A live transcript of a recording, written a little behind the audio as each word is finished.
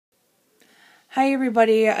Hi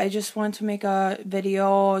everybody, I just want to make a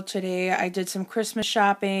video today. I did some Christmas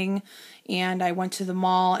shopping and I went to the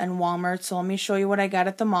mall and Walmart, so let me show you what I got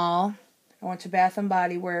at the mall. I went to Bath and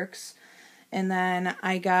Body Works and then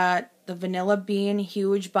I got the Vanilla Bean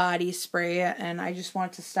Huge Body Spray and I just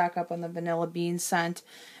want to stock up on the Vanilla Bean scent.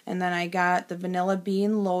 And then I got the Vanilla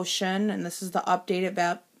Bean Lotion, and this is the update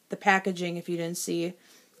about the packaging if you didn't see.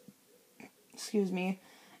 Excuse me.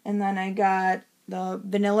 And then I got the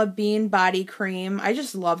Vanilla Bean Body Cream. I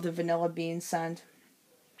just love the Vanilla Bean scent,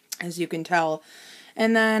 as you can tell.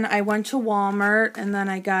 And then I went to Walmart, and then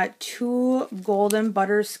I got 2 Golden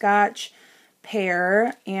Butterscotch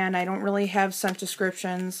pear, and I don't really have scent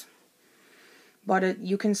descriptions, but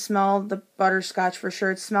you can smell the butterscotch for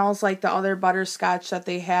sure. It smells like the other butterscotch that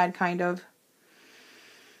they had, kind of.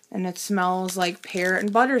 And it smells like pear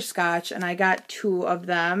and butterscotch, and I got 2 of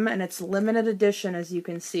them, and it's limited edition, as you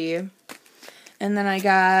can see. And then I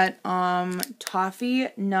got Toffee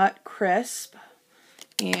Nut Crisp,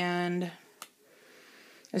 and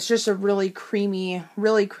it's just a really creamy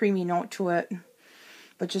note to it,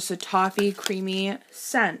 but just a toffee creamy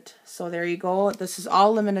scent. So there you go. This is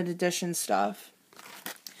all limited edition stuff.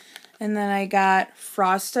 And then I got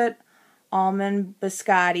Frosted Almond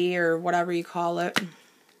Biscotti, or whatever you call it.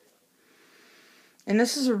 And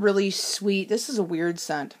this is a really sweet, this is a weird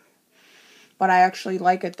scent, but I actually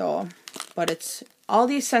like it though. But it's, all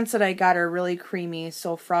these scents that I got are really creamy.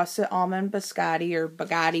 So Frosted Almond Biscotti or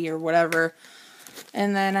Bugatti or whatever.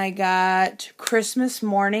 And then I got Christmas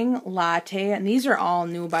Morning Latte. And these are all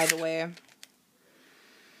new, by the way.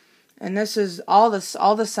 And this is, all the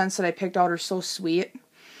scents that I picked out are so sweet.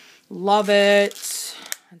 Love it.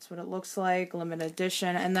 That's what it looks like. Limited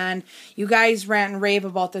edition. And then you guys rant and rave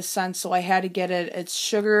about this scent, so I had to get it. It's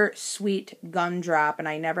Sugar Sweet Gumdrop. And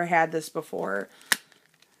I never had this before.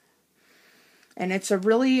 And it's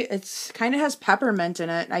kind of has peppermint in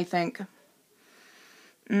it, I think.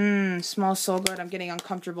 Smells so good. I'm getting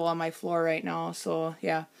uncomfortable on my floor right now, so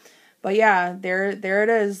yeah. But yeah, there it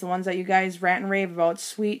is. The ones that you guys rant and rave about.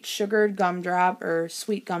 Sweet sugared gumdrop, or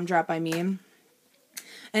sweet gumdrop, I mean.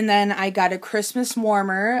 And then I got a Christmas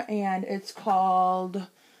warmer, and it's called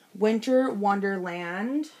Winter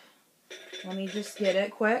Wonderland. Let me just get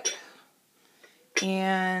it quick.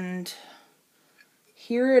 And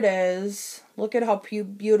here it is. Look at how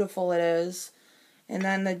beautiful it is. And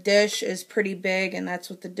then the dish is pretty big, and that's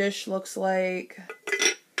what the dish looks like.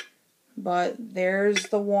 But there's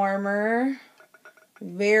the warmer.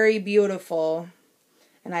 Very beautiful.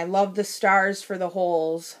 And I love the stars for the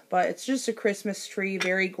holes. But it's just a Christmas tree.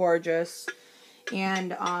 Very gorgeous.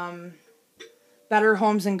 And Better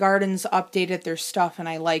Homes and Gardens updated their stuff, and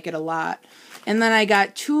I like it a lot. And then I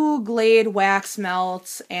got 2 Glade wax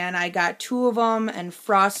melts, and I got 2 of them, and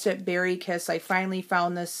Frosted Berry Kiss. I finally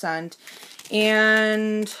found this scent.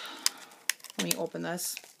 And let me open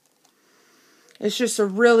this. It's just a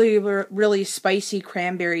really spicy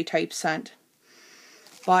cranberry type scent.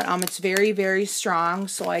 But it's very strong.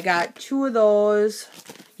 So I got 2 of those.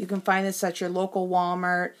 You can find this at your local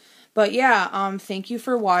Walmart. But yeah, thank you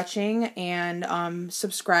for watching, and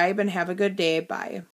subscribe and have a good day. Bye.